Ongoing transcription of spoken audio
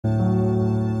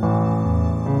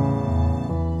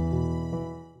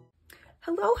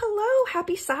Hello, hello.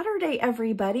 Happy Saturday,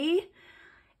 everybody.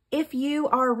 If you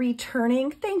are returning,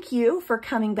 thank you for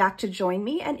coming back to join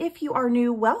me. And if you are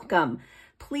new, welcome.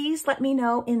 Please let me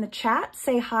know in the chat,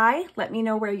 say hi, let me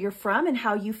know where you're from and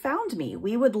how you found me.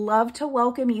 We would love to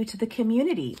welcome you to the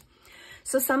community.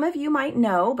 So some of you might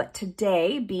know, but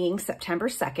today being September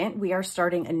 2nd, we are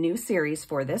starting a new series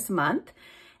for this month.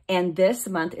 And this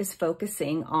month is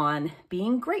focusing on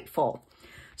being grateful.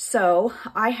 So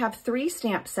I have 3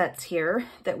 stamp sets here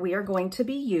that we are going to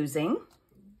be using.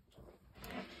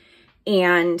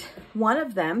 And one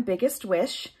of them, Biggest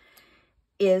Wish,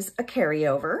 is a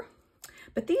carryover.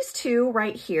 But these 2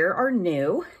 right here are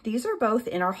new. These are both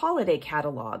in our holiday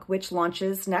catalog, which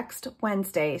launches next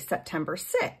Wednesday, September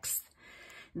 6th.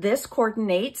 This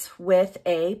coordinates with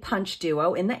a punch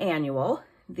duo in the annual,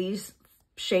 these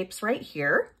shapes right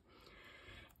here.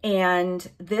 And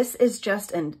this is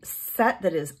just a set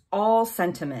that is all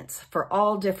sentiments for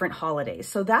all different holidays.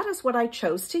 So that is what I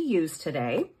chose to use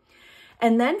today.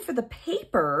 And then for the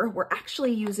paper, we're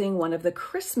actually using one of the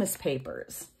Christmas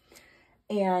papers.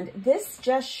 And this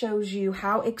just shows you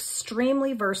how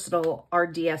extremely versatile our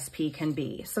DSP can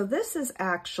be. So this is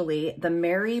actually the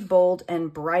Merry, Bold,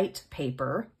 and Bright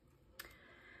paper.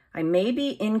 I may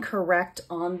be incorrect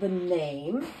on the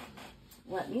name.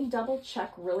 Let me double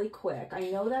check really quick. I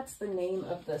know that's the name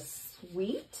of the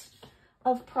suite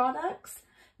of products.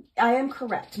 I am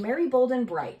correct. Merry, Bold, and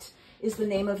Bright is the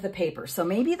name of the paper. So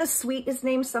maybe the suite is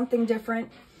named something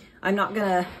different. I'm not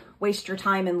gonna waste your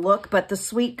time and look, but the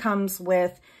suite comes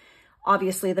with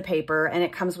obviously the paper and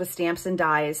it comes with stamps and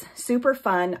dies. Super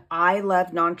fun. I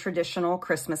love non-traditional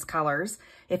Christmas colors.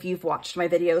 If you've watched my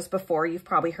videos before, you've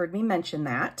probably heard me mention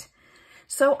that.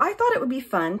 So I thought it would be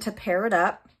fun to pair it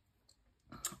up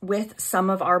with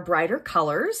some of our brighter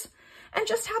colors and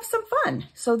just have some fun.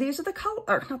 So these are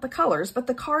not the colors, but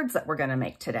the cards that we're gonna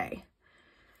make today.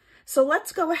 So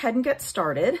let's go ahead and get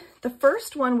started. The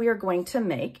first one we are going to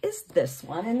make is this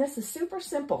one, and this is super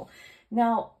simple.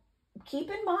 Now, keep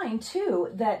in mind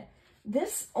too, that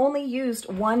this only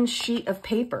used 1 sheet of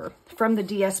paper from the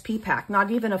DSP pack, not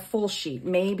even a full sheet,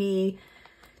 maybe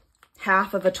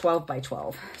half of a 12 by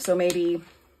 12. So maybe,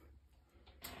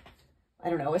 I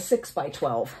don't know, a 6 by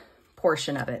 12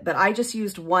 portion of it. But I just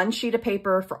used 1 sheet of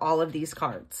paper for all of these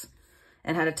cards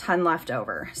and had a ton left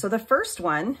over. So the first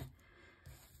one,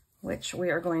 which we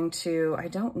are going to, I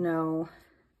don't know,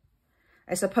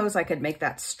 I suppose I could make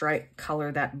that stripe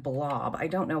color, that blob. I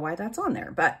don't know why that's on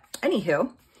there, but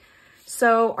anywho.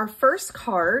 So our first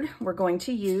card, we're going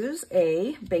to use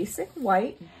a basic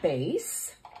white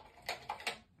base,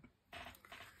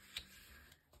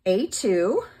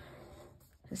 A2,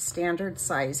 the standard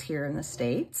size here in the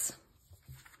States.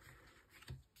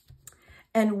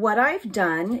 And what I've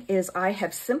done is I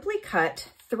have simply cut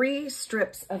 3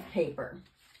 strips of paper.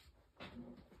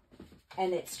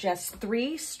 And it's just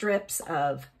 3 strips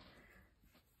of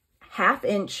 1/2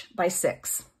 inch by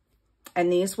 6. And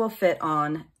these will fit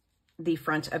on the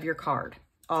front of your card,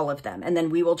 all of them. And then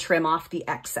we will trim off the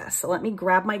excess. So let me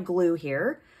grab my glue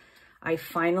here. I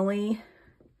finally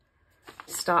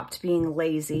stopped being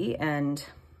lazy and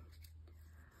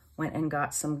went and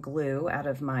got some glue out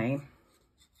of my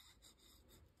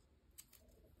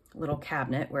little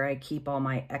cabinet where I keep all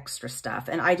my extra stuff.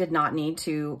 And I did not need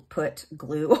to put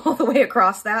glue all the way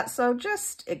across that, so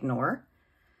just ignore.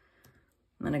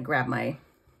 I'm gonna grab my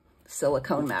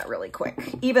silicone mat really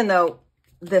quick, even though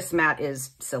this mat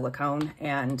is silicone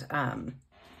and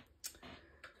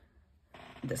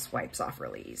this wipes off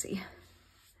really easy.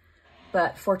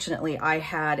 But fortunately I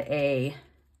had a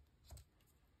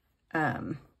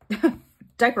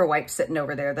diaper wipe sitting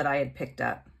over there that I had picked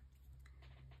up.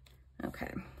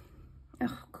 Okay.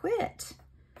 Oh, quit.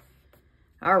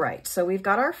 All right, so we've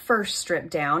got our first strip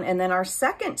down, and then our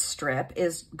second strip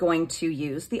is going to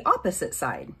use the opposite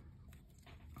side,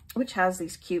 which has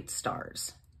these cute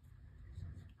stars.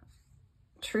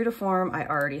 True to form, I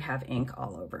already have ink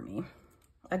all over me.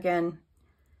 Again,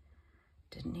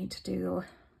 didn't need to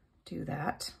do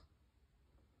that.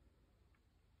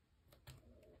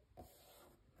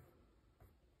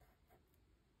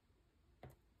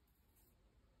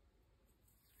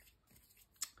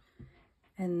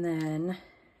 And then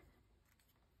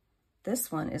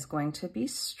this one is going to be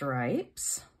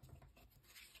stripes.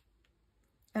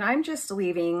 And I'm just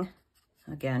leaving,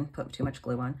 again, put too much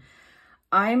glue on.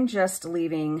 I'm just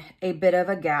leaving a bit of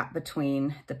a gap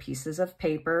between the pieces of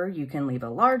paper. You can leave a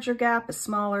larger gap, a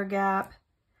smaller gap,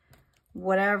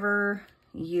 whatever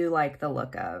you like the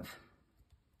look of.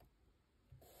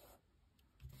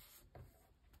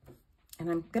 And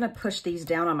I'm gonna push these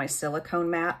down on my silicone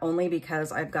mat only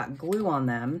because I've got glue on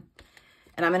them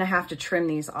And I'm gonna have to trim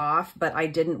these off, but I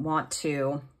didn't want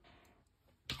to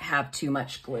have too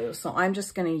much glue. So I'm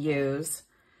just gonna use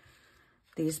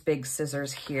these big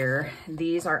scissors here.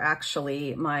 These are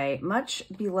actually my much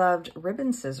beloved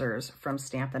ribbon scissors from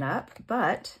Stampin' Up,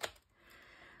 but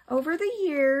over the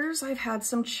years, I've had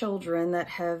some children that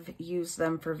have used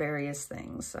them for various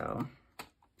things, so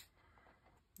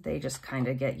they just kind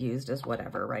of get used as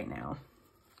whatever right now.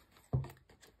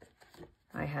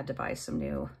 I had to buy some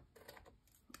new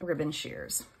ribbon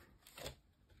shears.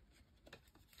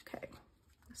 Okay,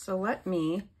 so let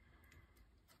me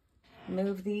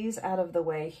move these out of the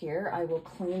way here. I will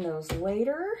clean those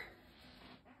later.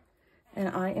 And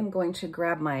I am going to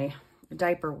grab my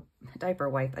diaper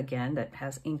wipe again that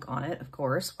has ink on it, of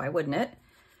course. Why wouldn't it?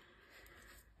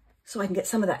 So I can get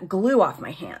some of that glue off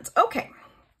my hands. Okay.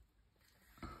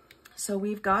 So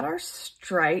we've got our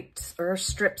stripes or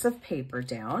strips of paper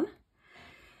down.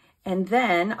 And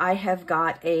then I have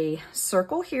got a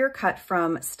circle here cut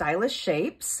from Stylish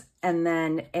Shapes, and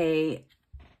then a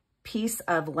piece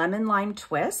of lemon lime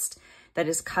twist that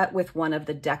is cut with one of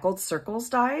the deckled circles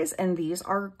dies, and these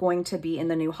are going to be in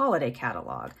the new holiday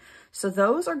catalog. So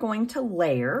those are going to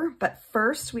layer, but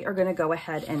first we are going to go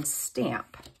ahead and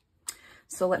stamp.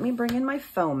 So let me bring in my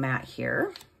foam mat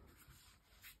here.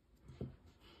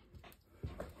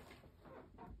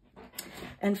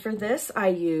 And for this, I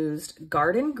used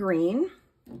garden green.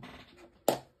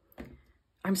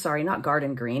 I'm sorry, not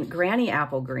garden green, granny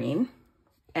apple green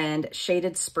and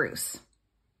shaded spruce.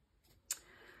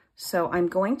 So I'm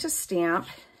going to stamp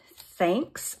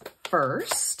thanks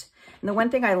first. And the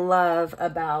one thing I love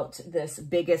about this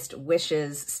Biggest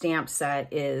Wishes stamp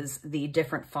set is the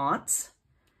different fonts.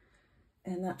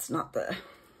 And that's not the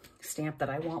stamp that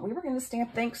I want. We were going to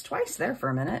stamp thanks twice there for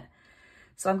a minute.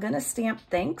 So I'm going to stamp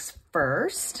thanks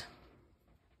first.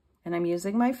 And I'm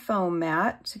using my foam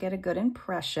mat to get a good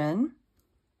impression.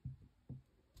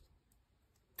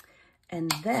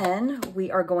 And then we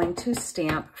are going to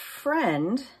stamp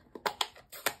friend.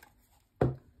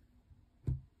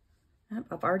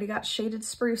 I've already got shaded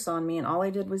spruce on me and all I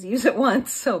did was use it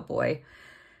once. So boy,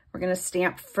 we're going to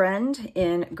stamp friend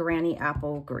in granny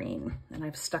apple green. And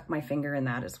I've stuck my finger in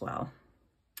that as well.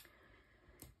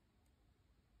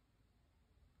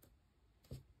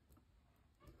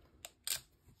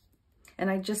 And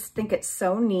I just think it's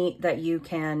so neat that you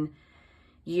can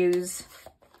use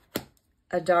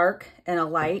a dark and a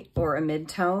light or a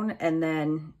mid-tone and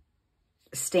then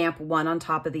stamp one on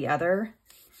top of the other.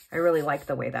 I really like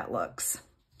the way that looks.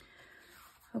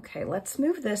 Okay, let's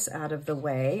move this out of the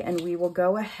way and we will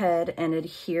go ahead and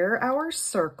adhere our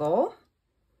circle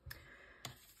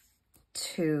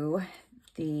to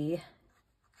the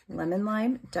lemon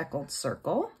lime deckled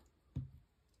circle.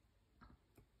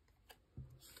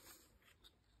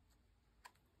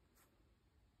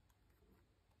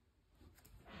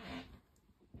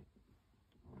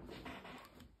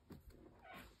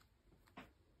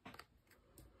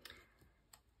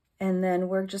 And then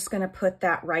we're just going to put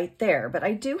that right there. But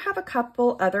I do have a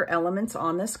couple other elements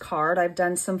on this card. I've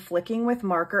done some flicking with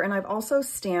marker, and I've also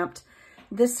stamped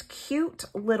this cute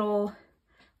little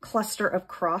cluster of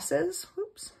crosses,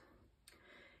 whoops,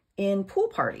 in Pool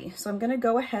Party. So I'm going to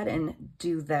go ahead and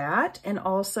do that, and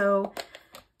also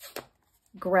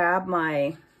grab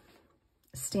my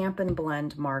Stampin'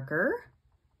 Blend marker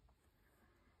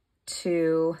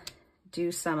to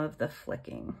do some of the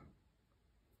flicking.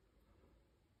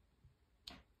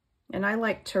 And I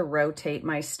like to rotate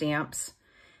my stamps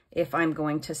if I'm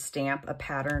going to stamp a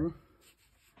pattern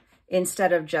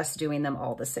instead of just doing them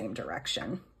all the same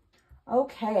direction.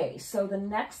 Okay, so the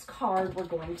next card we're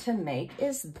going to make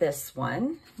is this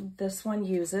one. This one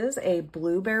uses a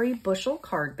blueberry bushel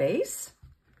card base.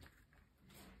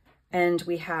 And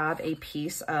we have a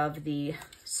piece of the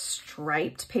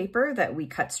striped paper that we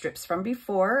cut strips from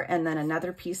before, and then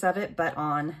another piece of it, but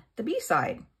on the B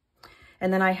side.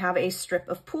 And then I have a strip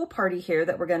of Pool Party here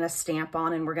that we're going to stamp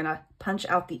on, and we're going to punch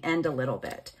out the end a little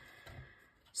bit.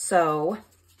 So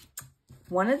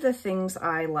one of the things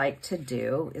I like to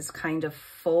do is kind of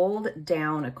fold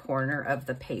down a corner of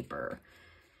the paper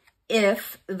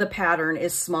if the pattern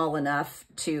is small enough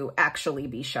to actually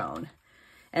be shown.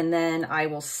 And then I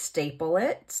will staple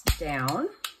it down,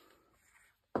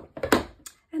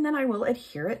 and then I will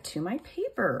adhere it to my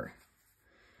paper.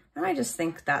 And I just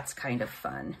think that's kind of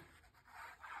fun.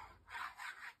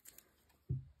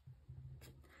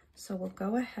 So we'll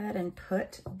go ahead and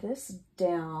put this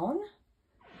down.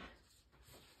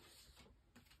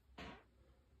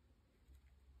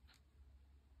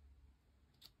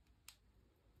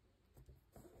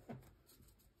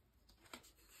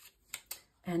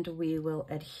 And we will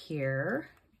adhere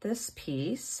this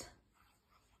piece.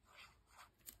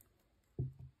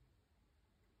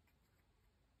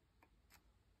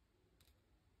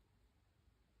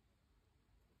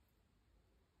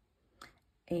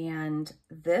 And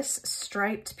this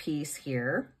striped piece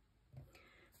here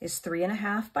is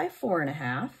 3.5 by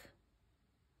 4.5.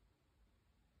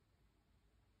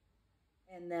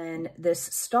 And then this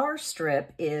star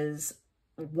strip is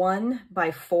 1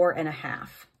 by 4.5.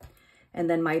 And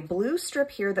then my blue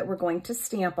strip here that we're going to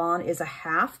stamp on is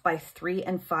 1/2 by 3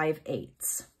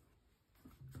 5/8.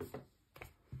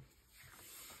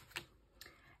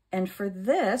 And for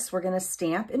this, we're going to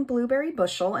stamp in Blueberry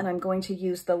Bushel, and I'm going to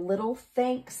use the Little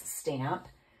Thanks stamp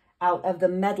out of the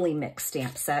Medley Mix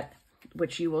stamp set,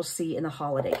 which you will see in the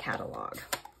holiday catalog.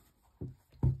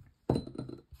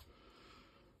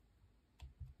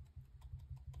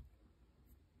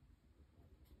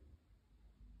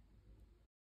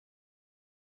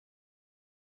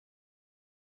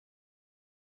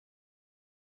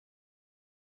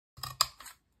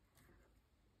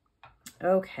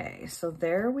 Okay, so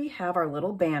there we have our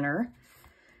little banner,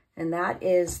 and that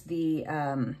is the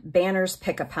Banners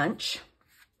Pick-a-Punch.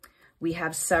 We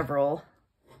have several.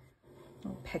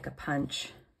 I'll pick a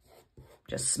punch,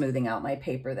 just smoothing out my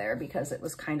paper there because it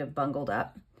was kind of bungled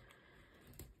up.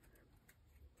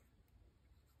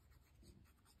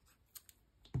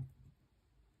 And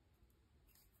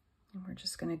we're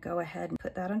just going to go ahead and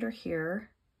put that under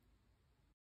here.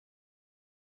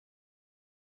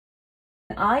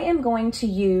 I am going to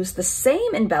use the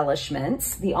same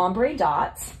embellishments, the ombre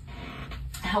dots.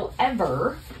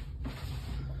 However,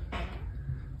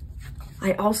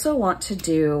 I also want to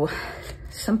do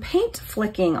some paint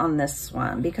flicking on this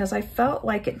one because I felt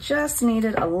like it just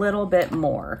needed a little bit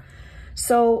more.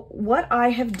 So what I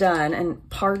have done, and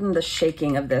pardon the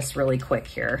shaking of this really quick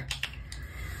here,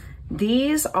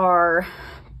 these are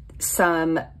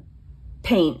some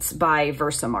paints by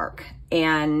Versamark,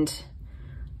 and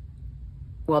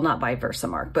well, not by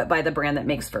Versamark, but by the brand that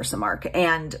makes Versamark.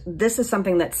 And this is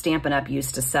something that Stampin' Up!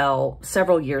 Used to sell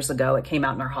several years ago. It came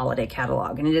out in our holiday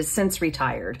catalog, and it is since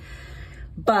retired.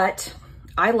 But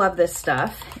I love this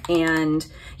stuff. And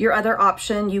your other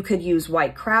option, you could use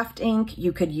white craft ink.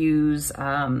 You could use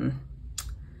a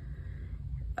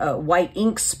white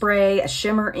ink spray, a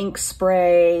shimmer ink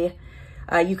spray.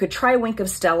 You could try Wink of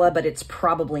Stella, but it's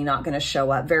probably not going to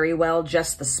show up very well,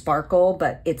 just the sparkle,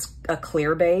 but it's a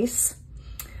clear base.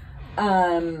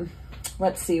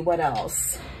 Let's see what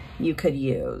else you could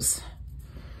use.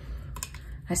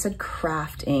 I said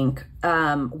craft ink,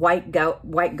 white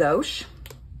gouache,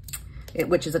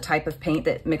 which is a type of paint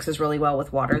that mixes really well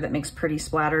with water, that makes pretty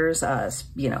splatters,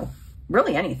 you know,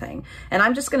 really anything. And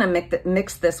I'm just going to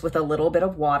mix this with a little bit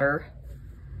of water.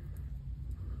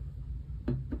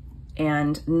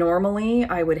 And normally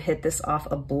I would hit this off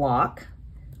a block,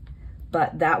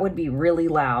 but that would be really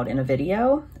loud in a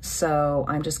video. So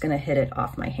I'm just gonna hit it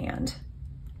off my hand.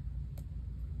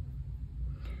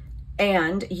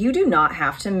 And you do not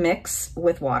have to mix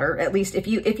with water. At least if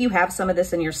you have some of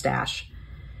this in your stash,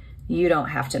 you don't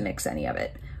have to mix any of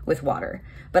it with water.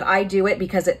 But I do it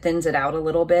because it thins it out a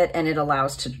little bit and it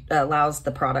allows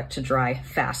the product to dry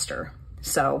faster.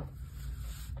 So,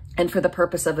 and for the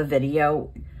purpose of a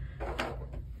video,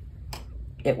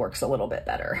 it works a little bit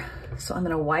better. So I'm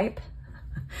gonna wipe.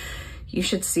 You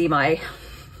should see I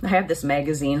have this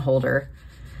magazine holder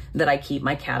that I keep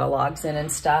my catalogs in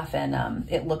and stuff. And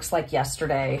it looks like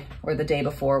yesterday or the day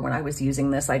before when I was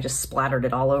using this, I just splattered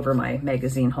it all over my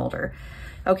magazine holder.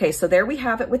 Okay, so there we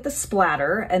have it with the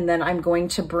splatter. And then I'm going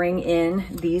to bring in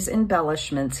these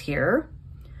embellishments here.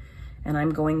 And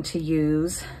I'm going to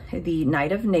use the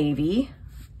Night of Navy.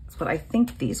 That's what I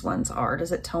think these ones are.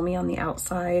 Does it tell me on the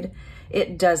outside?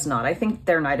 It does not. I think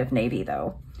they're Night of Navy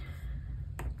though.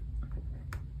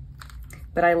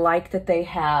 But I like that they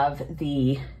have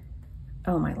the,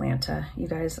 oh my Lanta, you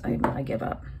guys, I give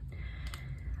up.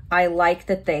 I like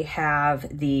that they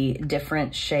have the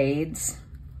different shades.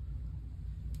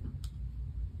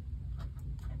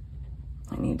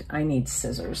 I need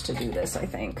scissors to do this, I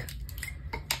think.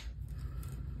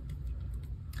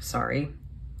 Sorry.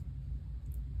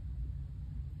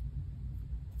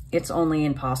 It's only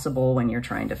impossible when you're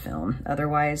trying to film.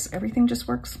 Otherwise, everything just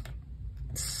works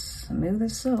smooth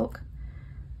as silk.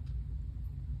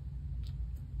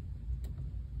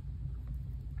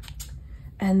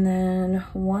 And then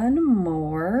one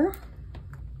more.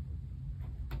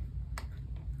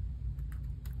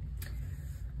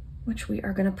 Which we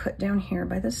are going to put down here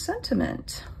by the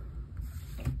sentiment.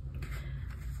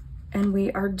 And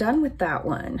we are done with that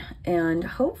one. And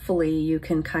hopefully you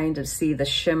can kind of see the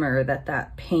shimmer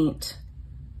that paint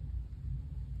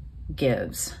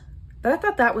gives. But I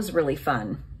thought that was really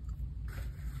fun.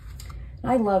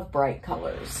 I love bright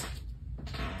colors.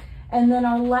 And then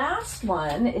our last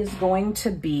one is going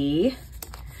to be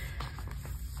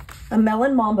a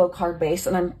Melon Mambo card base.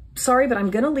 And I'm sorry, but I'm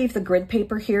gonna leave the grid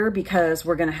paper here because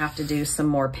we're gonna have to do some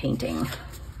more painting.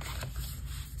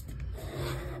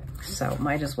 So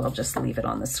might as well just leave it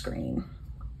on the screen.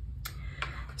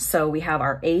 So we have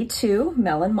our A2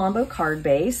 Melon Mambo card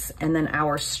base, and then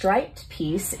our striped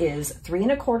piece is 3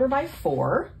 1/4 by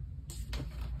 4.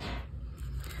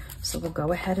 So we'll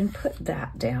go ahead and put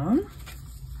that down.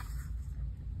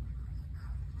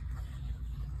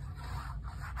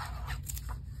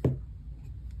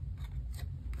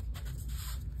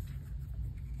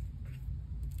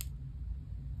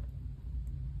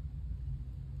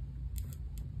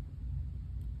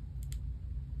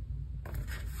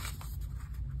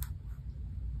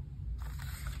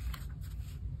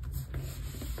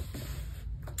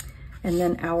 And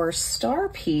then our star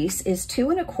piece is 2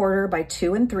 1/4 by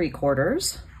 2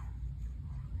 3/4.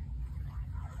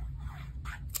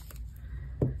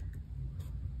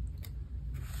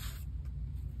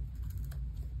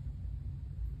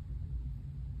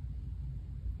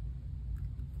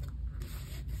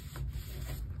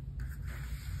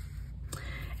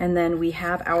 And then we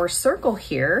have our circle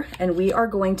here, and we are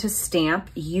going to stamp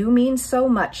 "You Mean So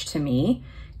Much to Me"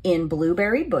 in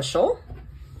Blueberry Bushel.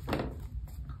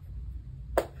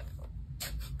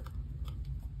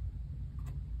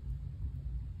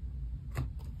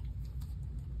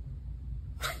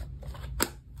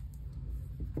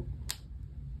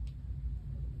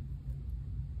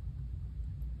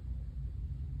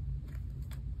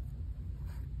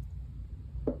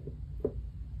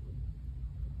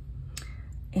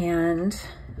 And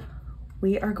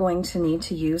we are going to need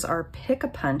to use our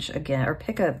Pick-a-Punch again, or I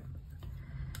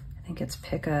think it's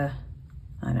I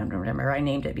don't remember. I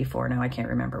named it before, now I can't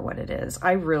remember what it is.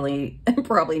 I really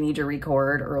probably need to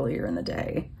record earlier in the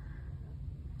day.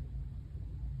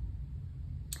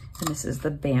 And this is the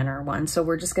banner one. So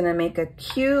we're just gonna make a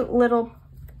cute little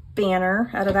banner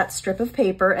out of that strip of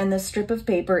paper, and this strip of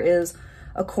paper is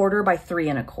 1/4 by 3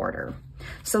 1/4.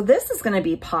 So this is gonna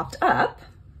be popped up.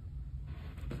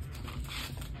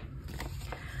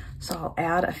 So I'll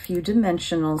add a few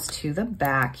dimensionals to the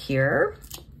back here.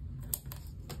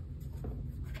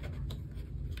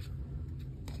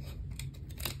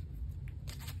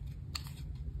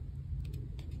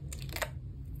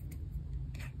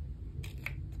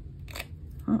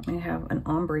 Oh, I have an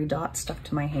ombre dot stuck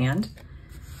to my hand.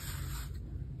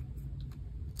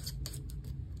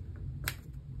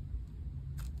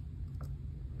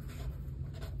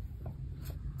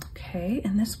 Okay,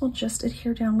 and this will just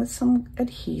adhere down with some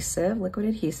adhesive, liquid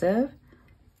adhesive.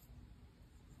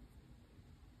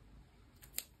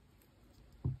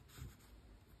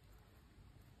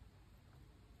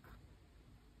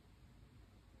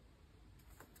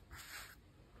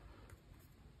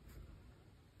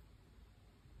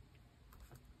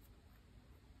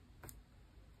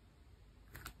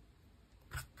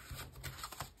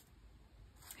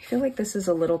 I feel like this is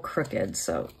a little crooked,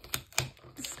 so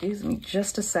excuse me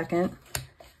just a second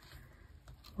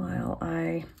while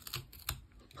I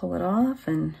pull it off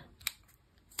and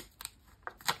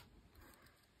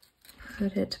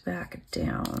put it back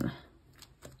down.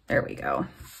 There we go.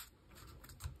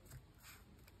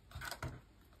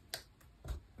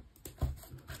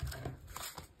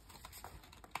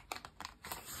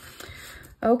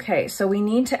 Okay, so we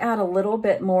need to add a little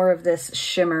bit more of this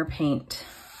shimmer paint.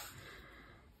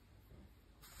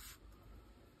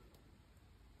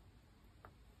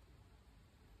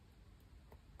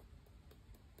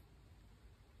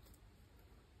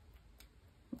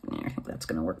 I think that's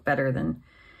going to work better than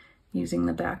using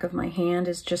the back of my hand,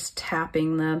 is just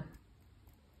tapping the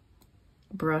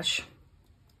brush.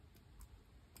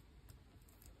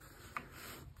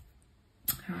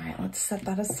 All right, let's set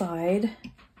that aside.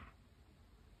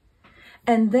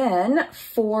 And then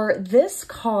for this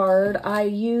card, I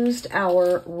used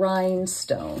our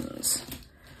rhinestones,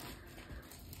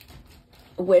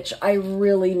 which I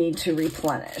really need to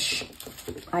replenish.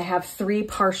 I have 3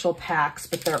 partial packs,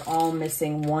 but they're all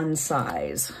missing one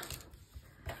size,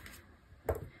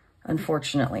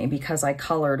 unfortunately, because I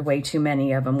colored way too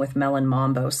many of them with Melon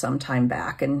Mambo some time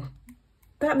back, and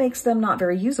that makes them not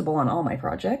very usable on all my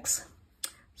projects.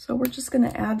 So we're just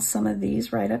gonna add some of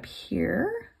these right up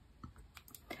here.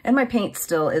 And my paint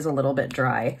still is a little bit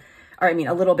dry, or I mean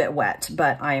a little bit wet,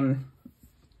 but I'm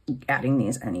adding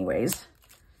these anyways.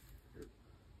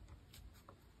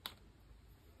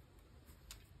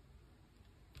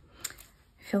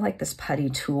 I feel like this putty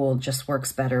tool just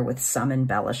works better with some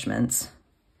embellishments.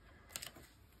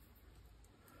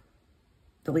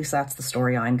 At least that's the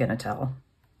story I'm going to tell.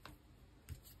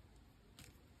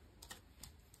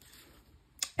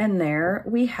 And there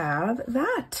we have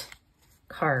that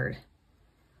card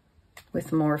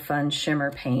with more fun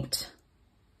shimmer paint.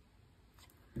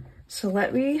 So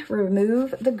let me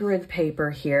remove the grid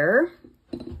paper here.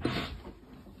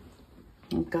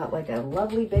 I've got like a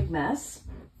lovely big mess.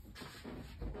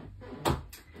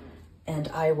 And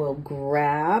I will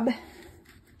grab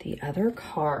the other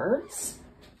cards.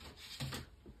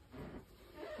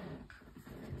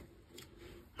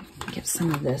 Get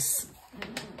some of this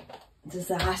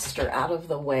disaster out of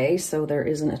the way so there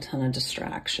isn't a ton of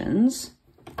distractions.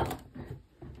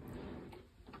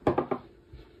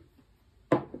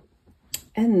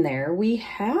 And there we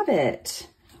have it.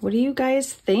 What do you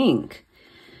guys think?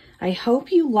 I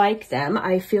hope you like them.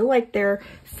 I feel like they're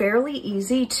fairly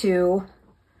easy to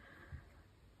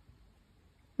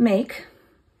make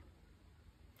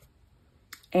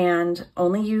and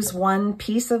only use one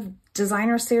piece of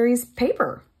designer series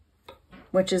paper,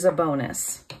 which is a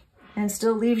bonus, and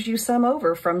still leaves you some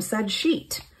over from said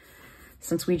sheet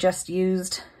since we just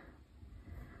used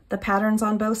the patterns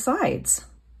on both sides.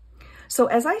 So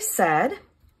as I said,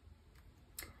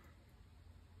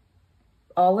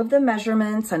 all of the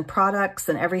measurements and products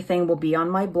and everything will be on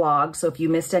my blog. So if you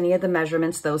missed any of the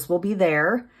measurements, those will be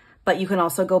there, but you can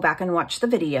also go back and watch the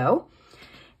video.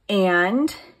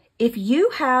 And if you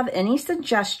have any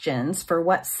suggestions for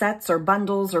what sets or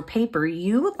bundles or paper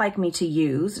you would like me to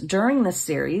use during this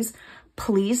series,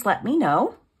 please let me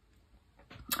know.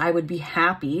 I would be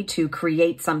happy to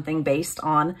create something based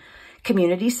on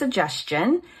community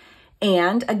suggestion.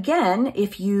 And again,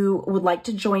 if you would like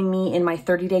to join me in my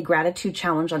 30-day gratitude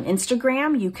challenge on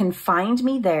Instagram, you can find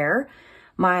me there.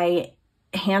 My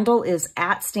handle is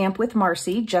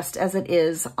 @StampWithMarcee, just as it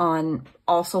is on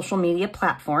all social media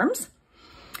platforms.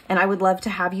 And I would love to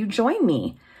have you join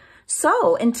me.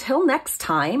 So until next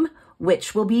time,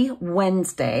 which will be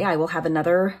Wednesday, I will have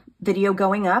another video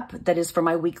going up that is for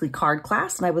my weekly card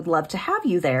class, and I would love to have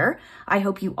you there. I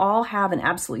hope you all have an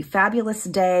absolutely fabulous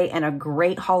day and a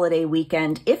great holiday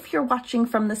weekend if you're watching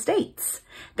from the States.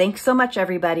 Thanks so much,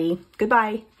 everybody.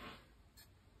 Goodbye.